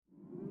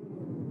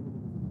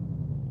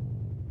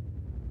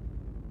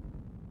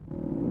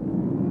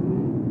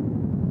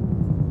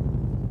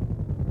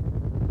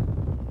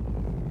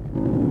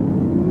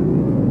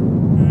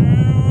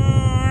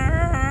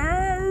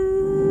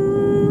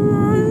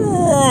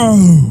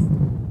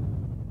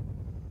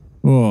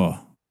Oh.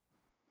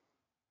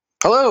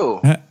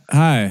 Hello.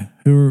 Hi.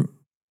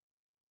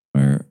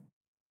 Where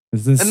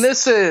is this? And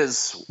this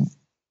is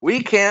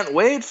We Can't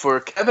Wait for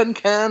Kevin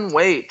Can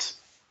Wait.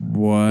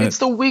 What? It's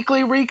the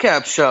weekly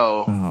recap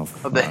show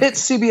of the hit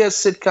CBS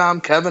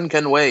sitcom Kevin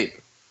Can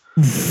Wait.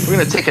 We're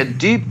going to take a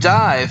deep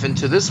dive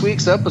into this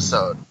week's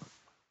episode.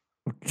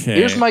 Okay.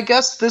 Here's my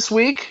guest this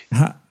week.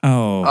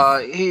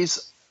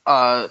 He's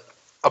a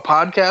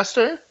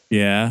podcaster.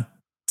 Yeah,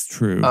 it's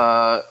true.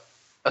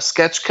 A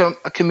sketch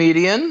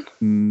comedian.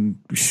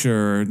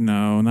 Sure.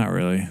 No, not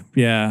really.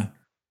 Yeah.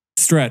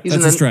 Stretch.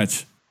 That's a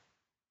stretch.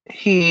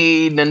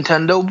 He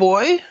Nintendo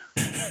boy.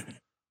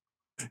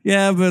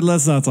 Yeah, but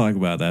let's not talk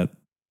about that.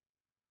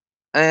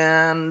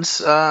 And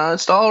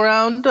it's all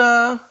around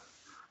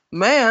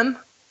man.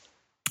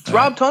 It's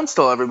Rob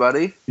Tunstall,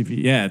 everybody.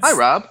 Yeah. Hi,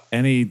 Rob.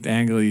 Any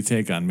angle you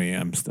take on me,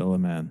 I'm still a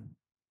man.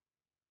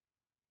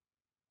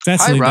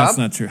 Actually, Hi, Rob. That's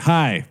not true.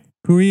 Hi.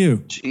 Who are you?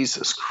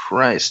 Jesus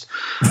Christ.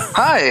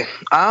 Hi,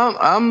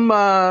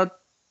 I'm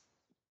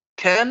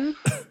Ken.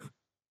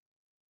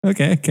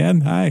 Okay,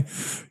 Ken. Hi.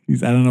 I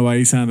don't know why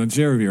you sound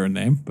unsure of your own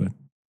name, but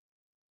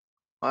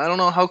I don't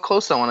know how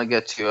close I want to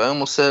get to you. I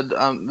almost said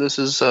this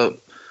is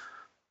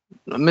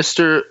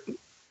Mr.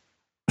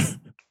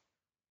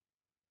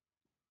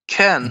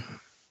 Ken.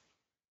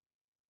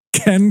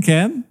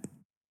 Ken?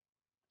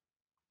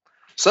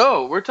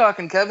 So we're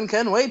talking Kevin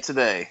Can Wait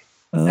today,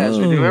 as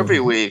we do every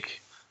week.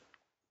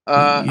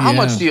 How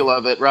much do you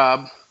love it,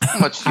 Rob? How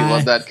much do you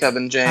love that,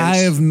 Kevin James? I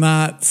have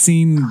not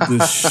seen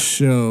the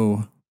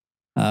show,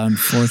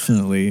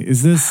 unfortunately.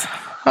 Is this?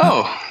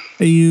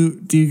 Do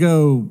you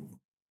go?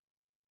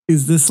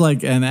 Is this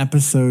like an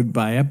episode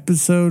by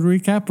episode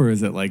recap, or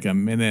is it like a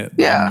minute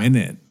by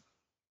minute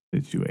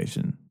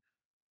situation?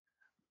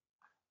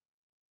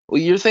 Well,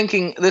 you're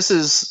thinking this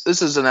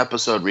is an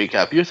episode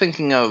recap. You're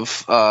thinking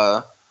of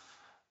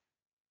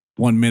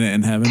 1 minute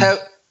in heaven.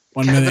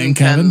 1 minute in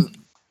Kevin.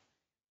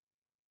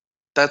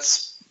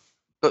 That's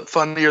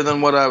funnier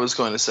than what I was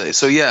going to say.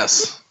 So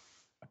yes.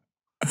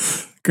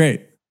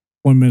 Great.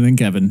 1 minute in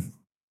Kevin.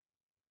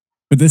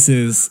 But this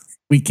is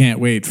We Can't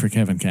Wait for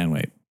Kevin Can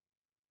Wait.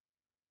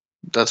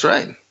 That's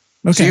right.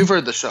 Okay. So you've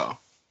heard the show.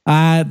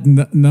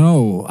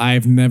 No,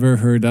 I've never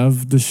heard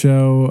of the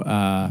show.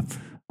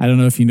 I don't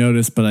know if you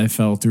noticed, but I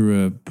fell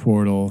through a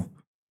portal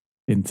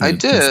into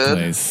this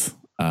place,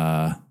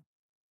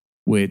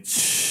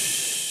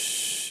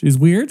 which is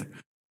weird.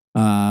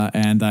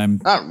 And I'm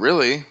not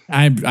really.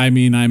 I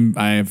mean, I'm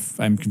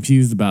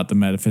confused about the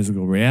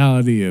metaphysical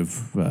reality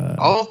of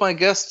all of my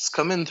guests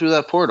come in through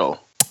that portal.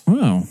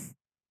 Oh,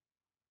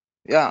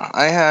 yeah,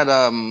 I had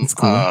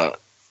cool.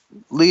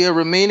 Leah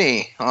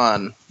Remini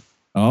on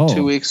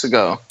 2 weeks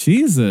ago.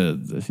 She's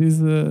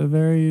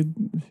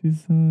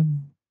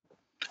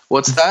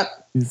what's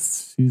that?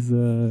 She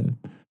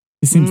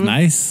seems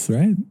nice,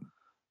 right?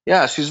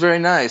 Yeah, she's very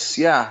nice.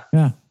 Yeah,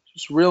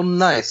 she's real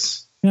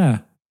nice. Yeah.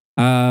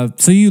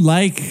 So you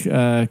like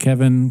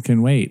Kevin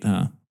Can Wait,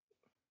 huh?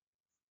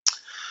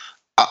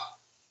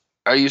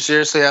 Are you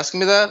seriously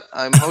asking me that?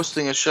 I'm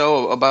hosting a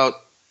show about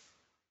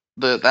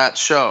that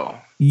show.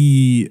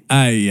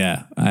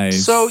 Yeah.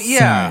 Sorry.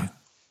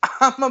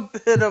 I'm a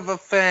bit of a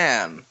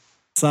fan.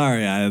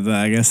 Sorry,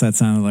 I guess that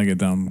sounded like a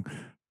dumb.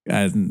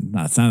 I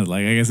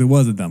guess it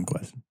was a dumb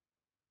question.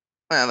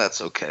 Well,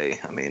 that's okay.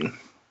 I mean,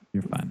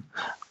 you're fine.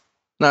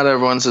 Not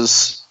everyone's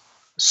as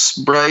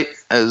bright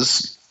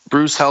as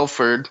Bruce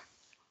Helford,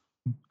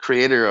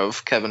 creator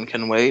of Kevin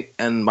Can Wait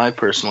and my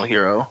personal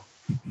hero.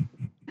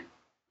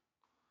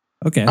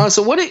 Okay.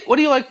 So what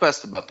do you like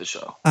best about the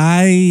show?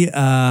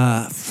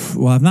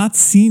 I've not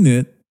seen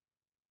it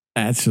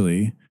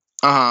actually.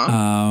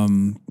 But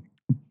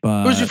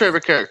who's your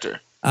favorite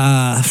character?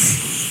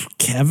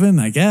 Kevin,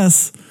 I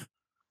guess.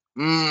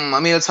 I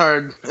mean, it's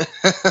hard.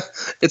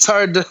 It's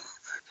hard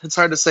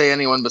to say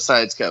anyone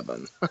besides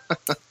Kevin.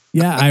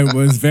 Yeah, it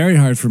was very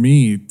hard for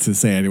me to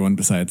say anyone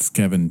besides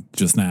Kevin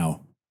just now.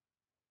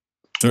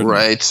 Certainly.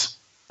 Right.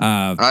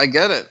 I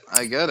get it.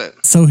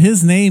 So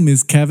his name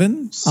is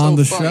Kevin on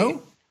the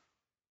show?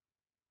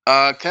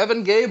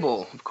 Kevin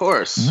Gable, of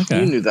course. Okay.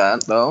 You knew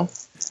that, though.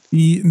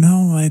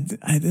 No, I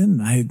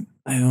didn't. I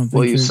don't think.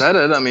 Well, you said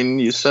it. I mean,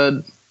 you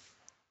said.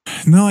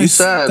 No, I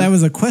said that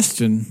was a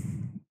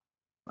question.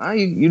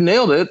 You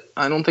nailed it.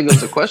 I don't think it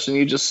was a question.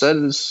 You just said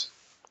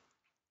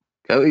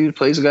Kevin. He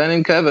plays a guy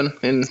named Kevin,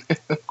 and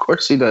of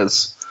course he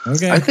does.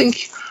 Okay. I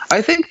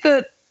think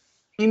that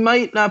he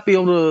might not be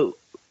able to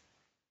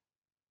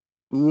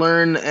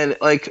learn and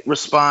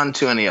respond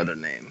to any other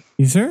name.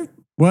 You sure?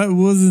 What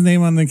was his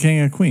name on the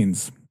King of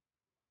Queens?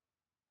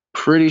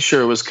 Pretty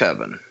sure it was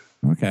Kevin.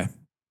 Okay.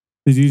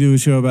 Did you do a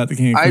show about the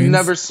King of Queens? I've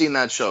never seen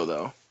that show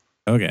though.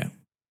 Okay.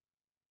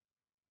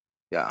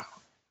 Yeah.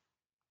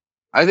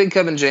 I think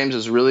Kevin James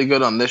is really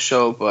good on this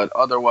show, but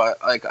otherwise,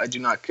 I do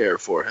not care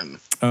for him.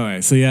 All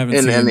right, so you haven't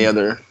seen any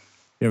other.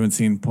 You haven't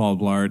seen Paul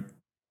Blart.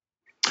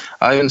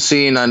 I haven't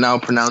seen. I now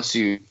pronounce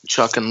you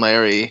Chuck and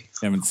Larry.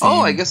 Haven't seen.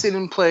 I guess he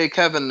didn't play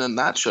Kevin in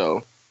that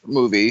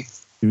movie.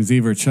 He was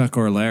either Chuck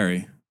or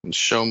Larry.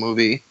 Show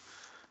movie.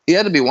 He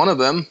had to be one of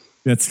them.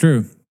 That's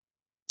true.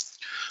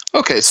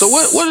 Okay, so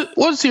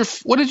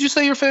what did you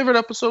say your favorite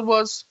episode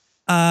was?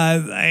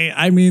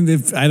 I mean,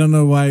 if I don't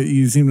know why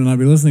you seem to not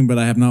be listening, but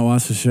I have not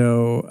watched the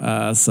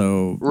show.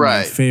 So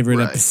my favorite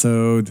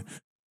episode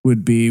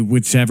would be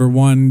whichever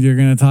one you're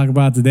going to talk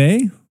about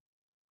today.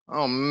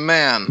 Oh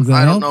man,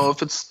 I don't know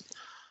if it's.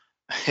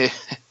 Hey,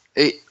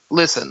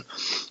 listen,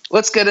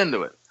 let's get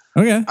into it.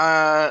 Okay.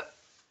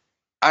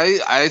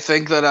 I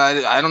think that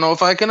I don't know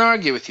if I can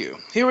argue with you.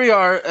 Here we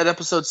are at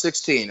episode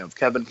 16 of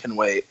Kevin Can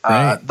Wait.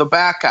 The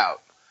Back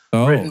Out,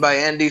 written by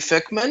Andy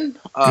Fickman.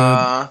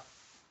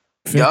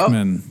 Fickman. Yep.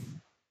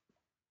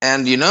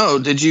 And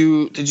did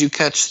you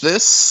catch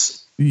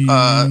this?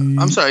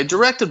 I'm sorry,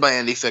 directed by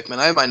Andy Fickman.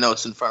 I have my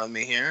notes in front of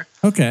me here.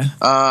 Okay.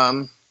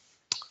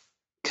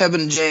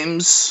 Kevin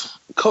James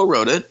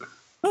co-wrote it.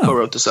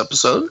 Co-wrote this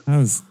episode. That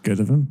was good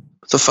of him.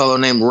 It's a fellow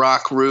named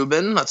Rock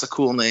Rubin. That's a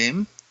cool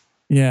name.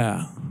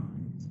 Yeah.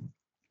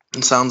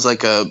 It sounds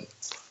like a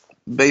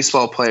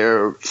baseball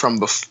player from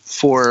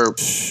before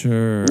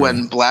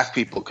when black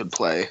people could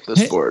play the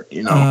sport,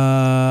 It's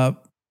a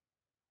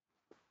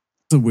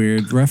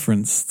weird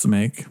reference to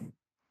make.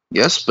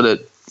 Yes, but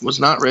it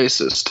was not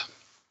racist.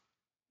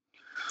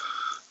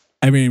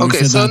 I mean, we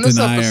should not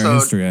deny our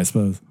history, I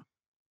suppose.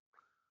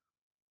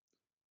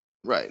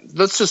 Right.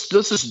 Let's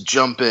just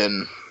jump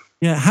in.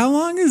 Yeah. How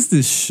long is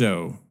this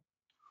show?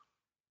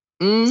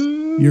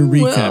 Your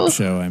recap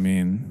show, I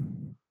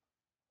mean.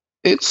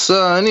 It's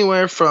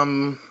anywhere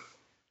from.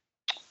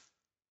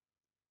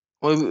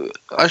 Well,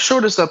 our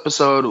shortest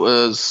episode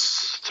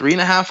was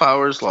 3.5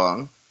 hours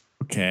long.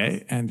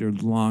 Okay, and your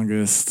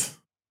longest.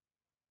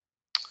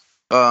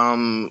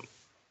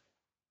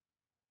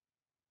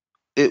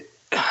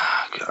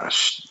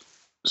 Gosh,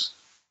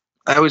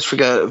 I always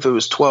forget if it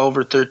was 12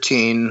 or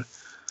 13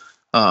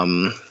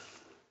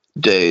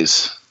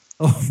 days.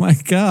 Oh my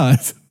god.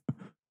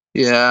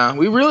 Yeah,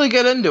 we really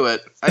get into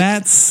it.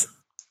 That's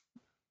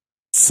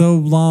so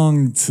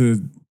long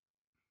to.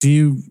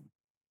 Did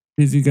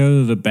you go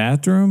to the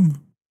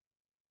bathroom?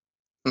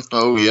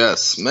 Oh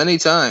yes, many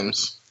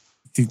times.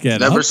 Did you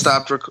get never up?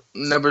 stopped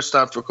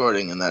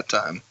recording in that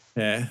time.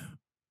 Yeah.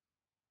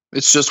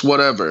 It's just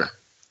whatever.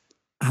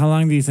 How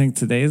long do you think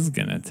today's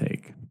gonna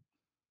take?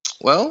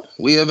 Well,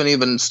 we haven't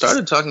even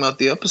started talking about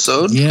the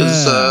episode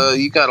because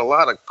you got a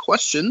lot of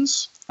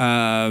questions.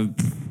 My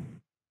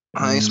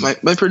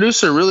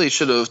producer really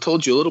should have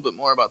told you a little bit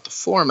more about the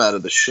format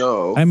of the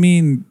show. I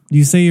mean,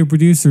 you say you're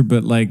producer,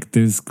 but like,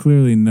 there's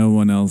clearly no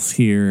one else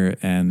here,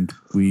 and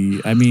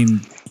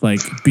beyond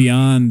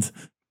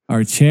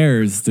our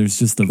chairs, there's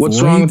just a void.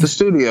 What's wrong with the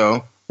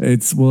studio?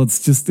 It's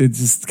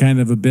just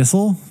kind of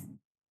abyssal.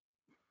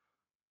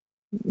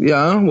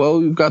 Yeah, well,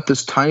 we've got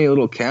this tiny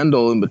little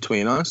candle in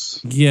between us.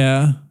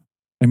 Yeah,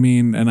 I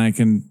mean, and I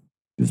can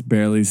just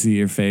barely see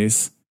your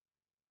face.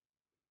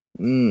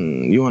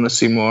 You want to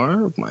see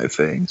more of my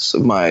face?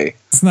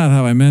 It's not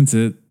how I meant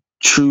it.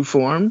 True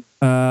form?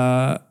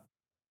 I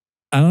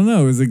don't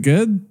know. Is it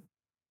good?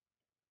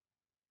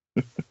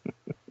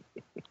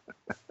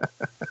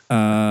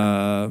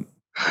 I'm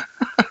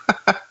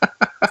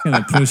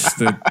gonna push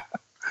the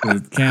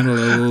candle a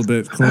little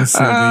bit closer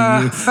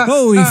to you.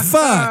 Holy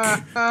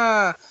fuck!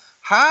 Hi,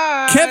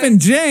 Kevin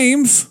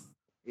James.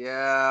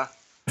 Yeah.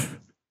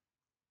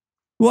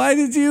 Why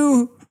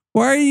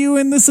are you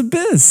in this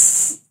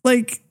abyss?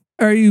 Like,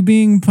 are you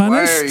being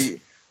punished? Why are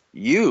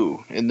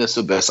you in this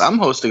abyss? I'm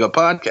hosting a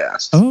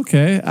podcast.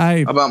 Okay,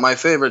 about my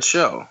favorite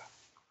show.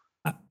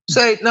 Now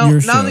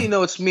that you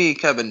know it's me,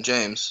 Kevin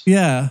James.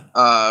 Yeah.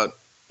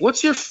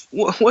 What's your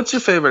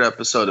favorite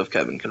episode of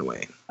Kevin Can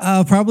Wait?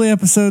 Probably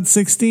episode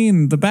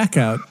 16, The Back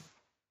Out.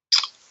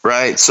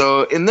 Right.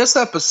 So in this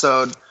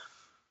episode,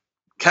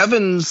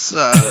 Kevin's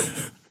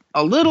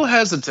a little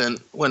hesitant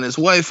when his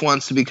wife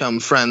wants to become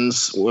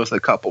friends with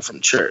a couple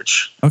from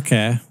church.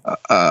 Okay.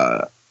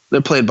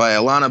 They're played by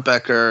Alana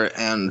Becker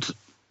and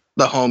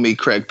the homie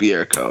Craig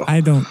Bierko. I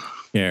don't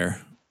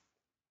care.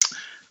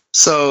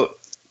 So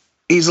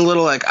he's a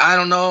little like, I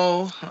don't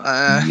know.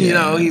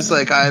 He's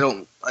like, I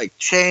don't like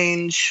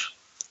change.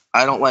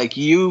 I don't like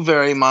you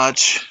very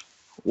much,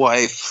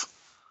 wife.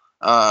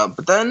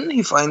 But then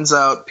he finds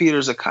out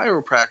Peter's a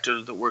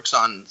chiropractor that works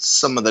on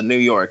some of the New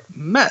York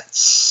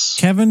Mets.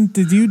 Kevin,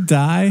 did you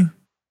die?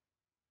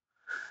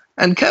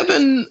 And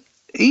Kevin,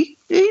 he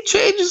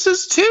changes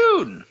his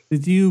tune.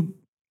 Did you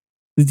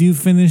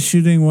finish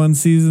shooting one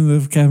season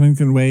of Kevin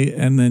Can Wait,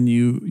 and then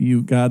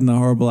you got in a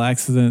horrible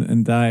accident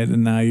and died,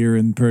 and now you're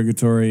in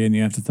purgatory and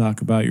you have to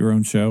talk about your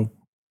own show?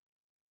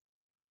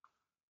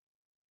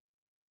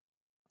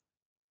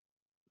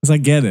 Because I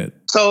get it.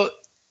 So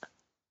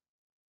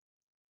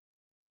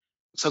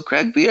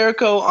Craig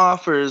Bierko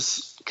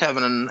offers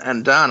Kevin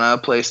and Donna a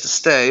place to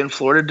stay in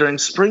Florida during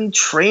spring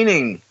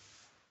training.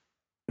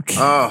 Okay.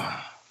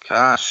 Oh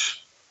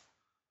gosh,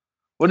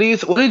 what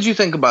did you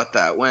think about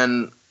that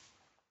when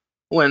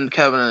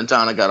Kevin and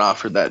Donna got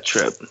offered that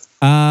trip?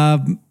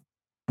 I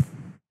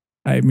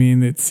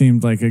mean, it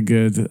seemed like a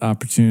good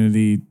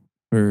opportunity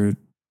for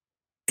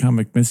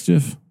comic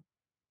mischief.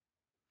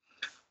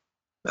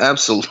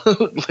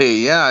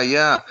 Absolutely.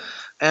 Yeah.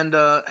 And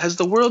has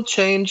the world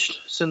changed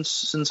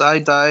since I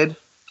died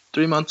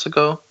 3 months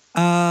ago?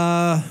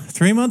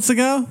 3 months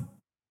ago?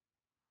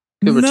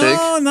 Give or take?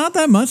 No, not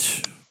that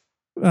much.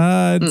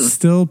 It's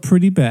still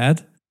pretty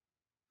bad.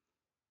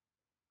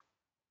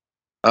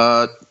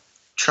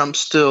 Trump's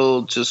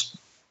still just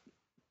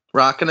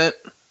rocking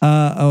it?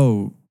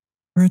 We're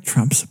a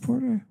Trump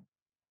supporter?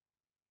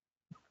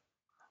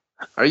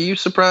 Are you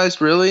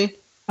surprised, really?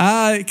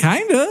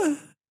 Kinda.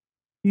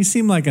 You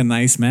seem like a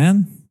nice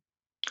man.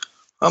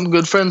 I'm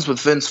good friends with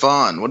Vince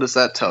Vaughn. What does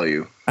that tell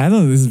you? I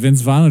don't know. Is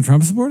Vince Vaughn a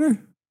Trump supporter?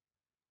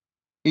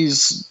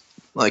 He's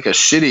like a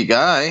shitty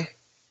guy.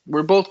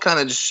 We're both kind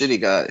of just shitty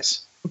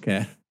guys.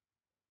 Okay.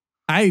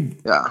 I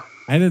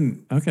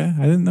didn't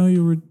know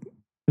you were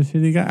a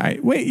shitty guy.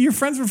 Wait, you're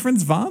friends with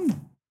Vince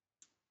Vaughn?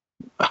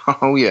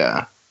 Oh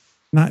yeah.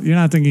 You're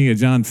not thinking of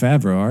Jon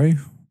Favreau, are you?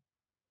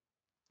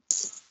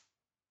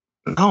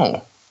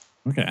 No.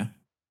 Okay.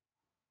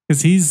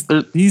 Because he's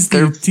the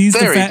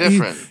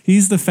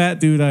fat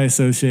dude I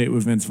associate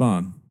with Vince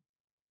Vaughn.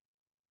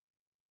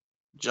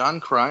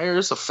 Jon Cryer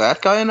is a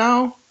fat guy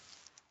now?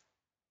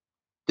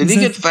 Did he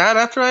get fat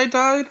after I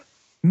died?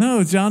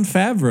 No, Jon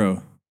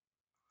Favreau.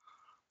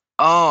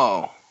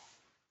 Oh.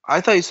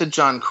 I thought you said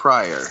Jon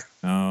Cryer.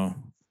 No.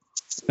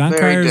 Jon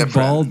Cryer's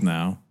bald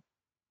now.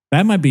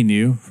 That might be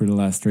new for the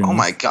last 3 months. Oh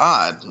my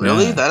God.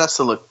 Really? Yeah. That has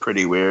to look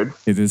pretty weird.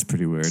 It is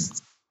pretty weird.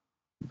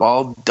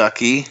 Bald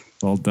ducky.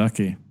 Bald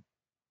ducky.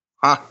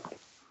 Huh.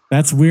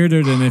 That's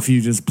weirder than if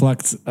you just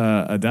plucked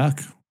a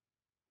duck.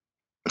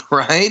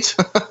 Right?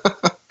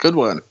 Good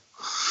one.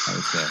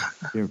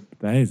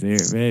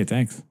 Hey,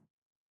 thanks.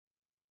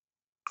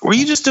 Were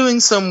you just doing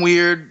some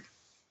weird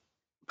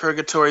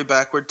purgatory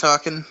backward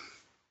talking?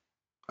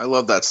 I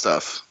love that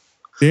stuff.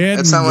 Yeah,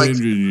 it sounds like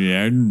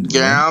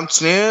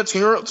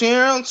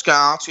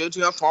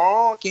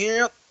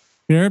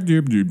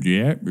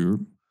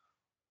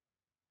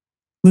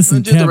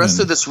Listen, do the rest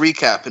of this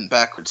recap in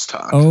backwards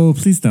talk. Oh,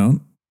 please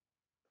don't.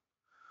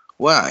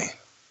 Why?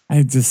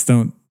 I just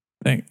don't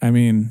think. I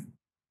mean,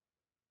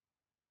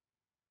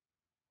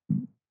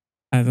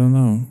 I don't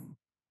know.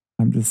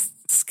 I'm just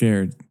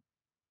scared,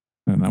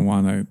 and I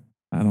don't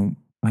know.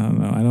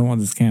 I don't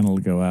want this candle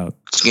to go out.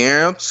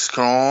 Kevin,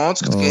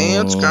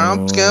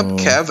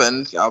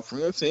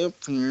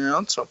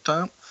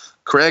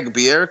 Craig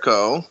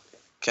Bierko.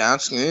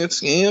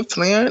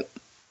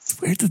 It's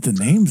weird that the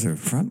names are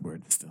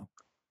frontward still.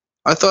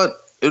 I thought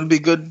it would be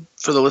good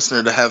for the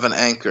listener to have an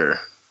anchor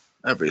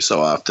every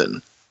so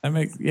often.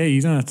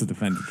 You don't have to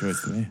defend your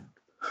choice to me.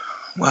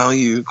 Well,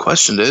 you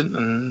questioned it,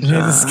 and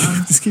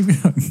just keep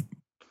going.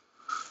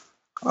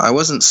 I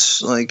wasn't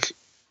like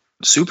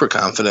super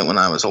confident when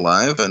I was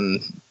alive,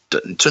 and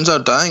it turns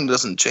out dying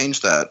doesn't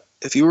change that.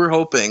 If you were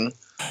hoping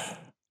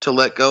to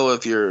let go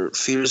of your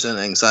fears and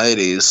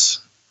anxieties,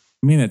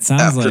 I mean, it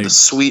sounds after like the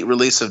sweet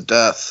release of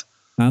death.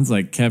 Sounds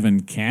like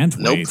Kevin can't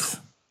wait.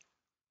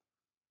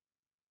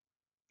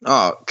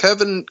 Oh,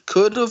 Kevin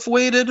could have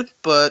waited,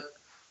 but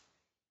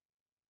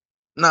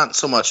not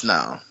so much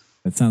now.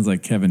 It sounds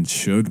like Kevin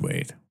should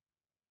wait.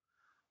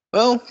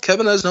 Well,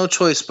 Kevin has no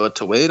choice but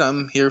to wait.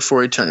 I'm here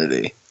for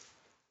eternity.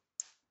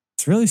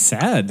 It's really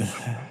sad.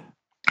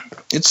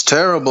 It's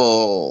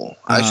terrible.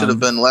 I should have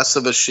been less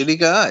of a shitty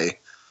guy.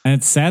 And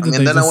it's sad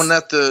that I wouldn't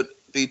have to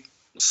be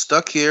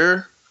stuck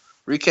here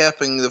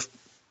recapping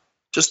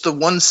just the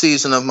one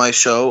season of my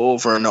show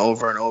over and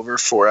over and over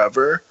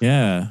forever.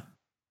 Yeah.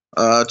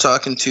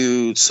 Talking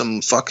to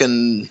some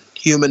fucking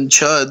human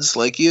chuds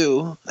like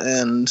you,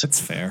 and that's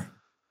fair.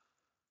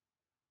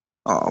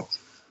 Oh,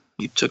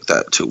 you took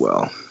that too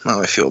well.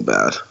 Now I feel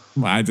bad.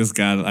 Well, I just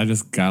got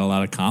a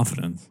lot of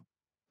confidence.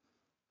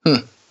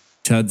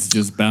 Chuds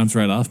just bounce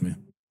right off me.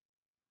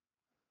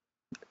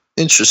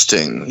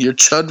 Interesting. You're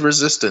chud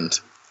resistant.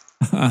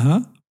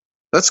 Uh-huh.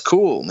 That's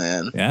cool,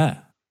 man. Yeah.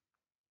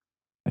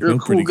 You're a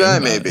cool guy,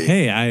 maybe.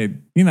 Hey,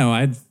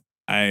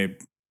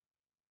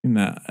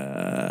 not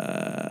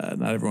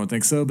everyone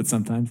thinks so, but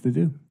sometimes they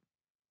do.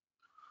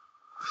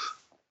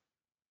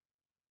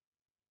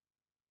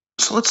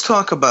 So let's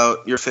talk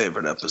about your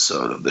favorite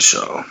episode of the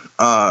show.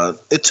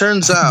 It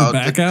turns out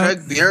that Craig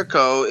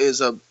Bierko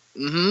is a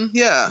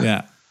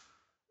yeah.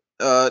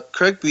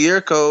 Craig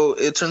Bierko,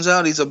 it turns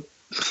out he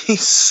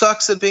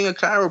sucks at being a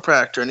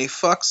chiropractor, and he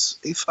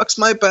fucks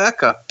my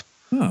back up.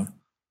 Oh.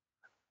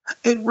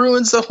 It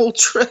ruins the whole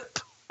trip.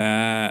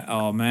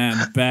 Oh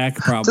man, back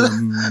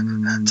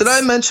problem. Did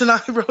I mention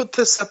I wrote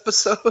this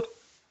episode?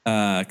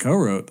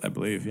 Co-wrote, I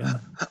believe, yeah.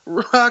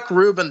 Rock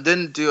Rubin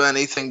didn't do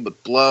anything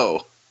but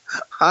blow.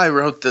 I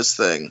wrote this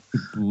thing.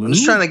 Blue? I'm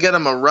just trying to get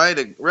him a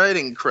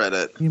writing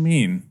credit. What do you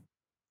mean?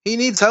 He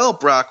needs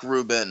help, Rock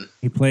Rubin.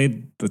 He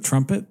played the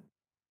trumpet?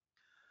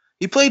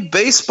 He played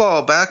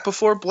baseball back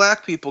before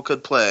black people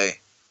could play.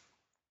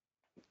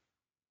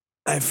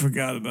 I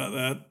forgot about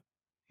that.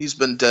 He's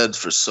been dead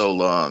for so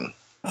long.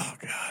 Oh,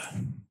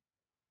 God.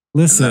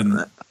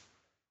 Listen,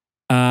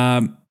 I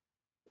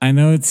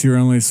know it's your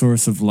only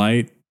source of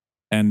light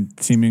and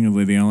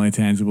seemingly the only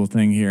tangible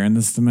thing here in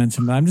this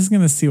dimension. But I'm just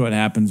going to see what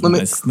happens when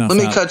I snuff out.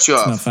 Let me cut you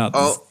off.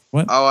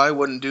 What? Oh, I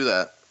wouldn't do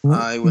that.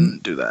 I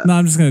wouldn't do that. No,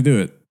 I'm just going to do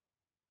it.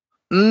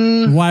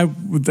 Why?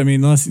 I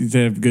mean, unless you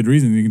have good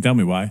reason, you can tell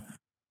me why.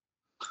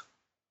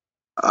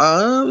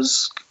 I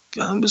was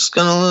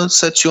gonna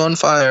set you on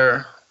fire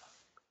at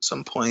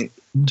some point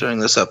during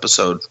this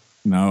episode.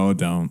 No,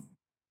 don't.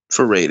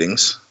 For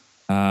ratings.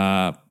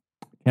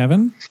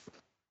 Kevin?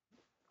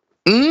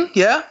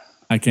 Yeah?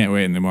 I can't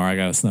wait anymore. I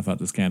gotta snuff out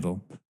this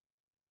candle.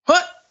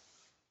 What?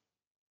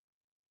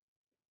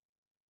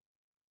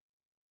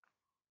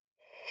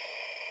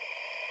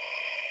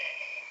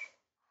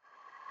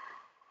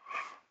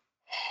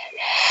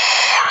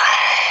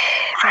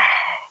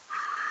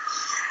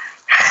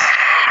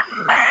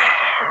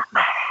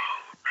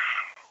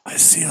 I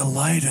see a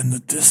light in the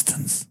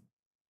distance.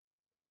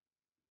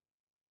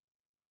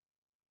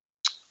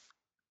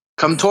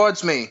 Come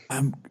towards me.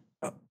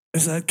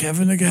 Is that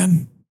Kevin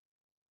again?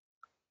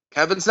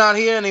 Kevin's not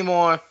here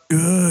anymore.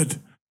 Good.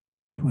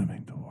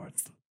 Swimming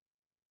towards them.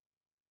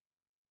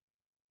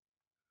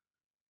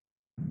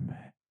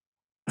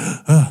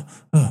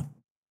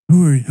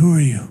 Who are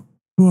you?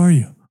 Who are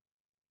you?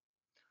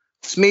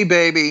 It's me,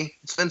 baby.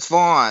 It's Vince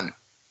Vaughn.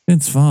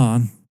 Vince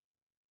Vaughn?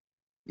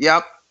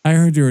 Yep. I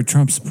heard you're a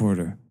Trump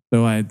supporter,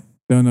 though I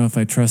don't know if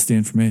I trust the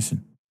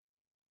information.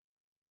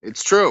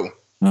 It's true.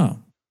 Oh,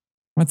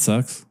 that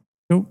sucks.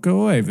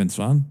 Go away, Vince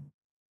Vaughn.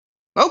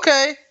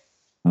 Okay.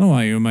 I don't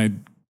want you in my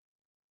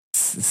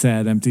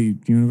sad, empty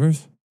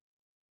universe.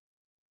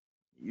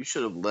 You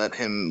should have let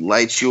him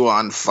light you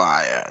on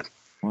fire.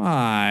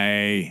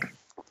 Why?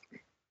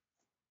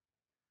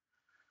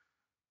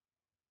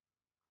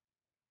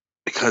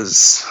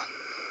 Because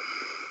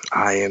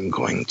I am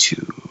going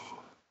to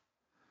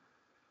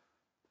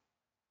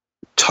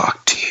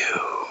talk to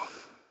you.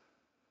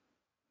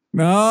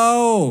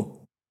 No.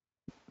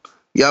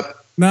 Yep.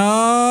 No.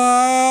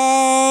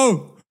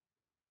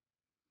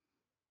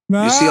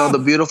 You see all the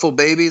beautiful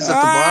babies at the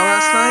bar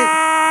last night?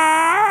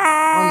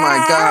 Oh my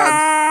God.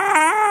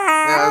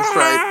 Yeah, that's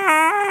right.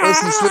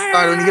 Listen,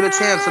 sweetheart, when you get a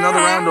chance, another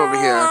round over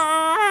here.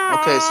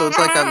 Okay, so it's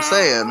like I'm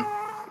saying,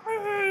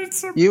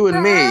 you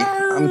and me,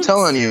 I'm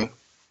telling you,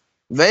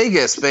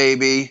 Vegas,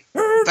 baby.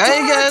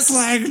 Vegas!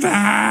 Like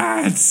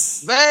that!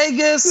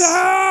 Vegas!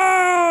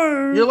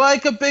 No! You're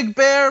like a big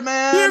bear,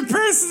 man. Your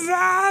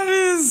personality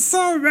is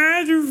so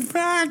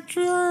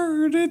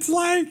manufactured. It's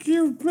like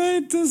you're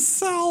made to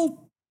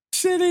sell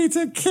shitty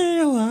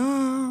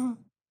tequila.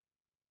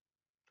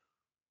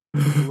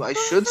 I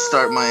should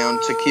start my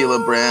own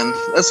tequila brand.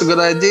 That's a good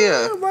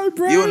idea.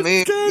 You and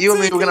me,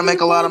 we're gonna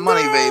make a lot of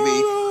money,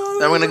 baby.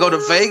 Then we're gonna go to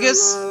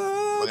Vegas.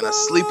 We're gonna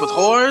sleep with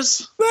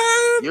whores.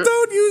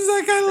 Don't use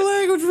that kind of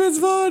language, Vince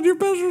Vaughn. You're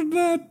better than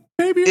that.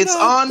 Maybe it's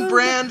on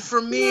brand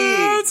for me.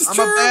 I'm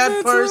a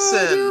bad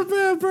person. You're a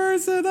bad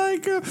person.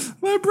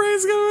 My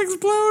brain's gonna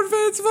explode,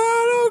 Vince Vaughn.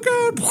 Oh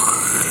God.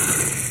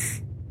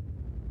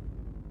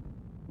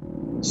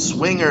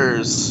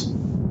 Swingers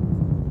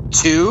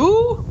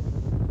 2?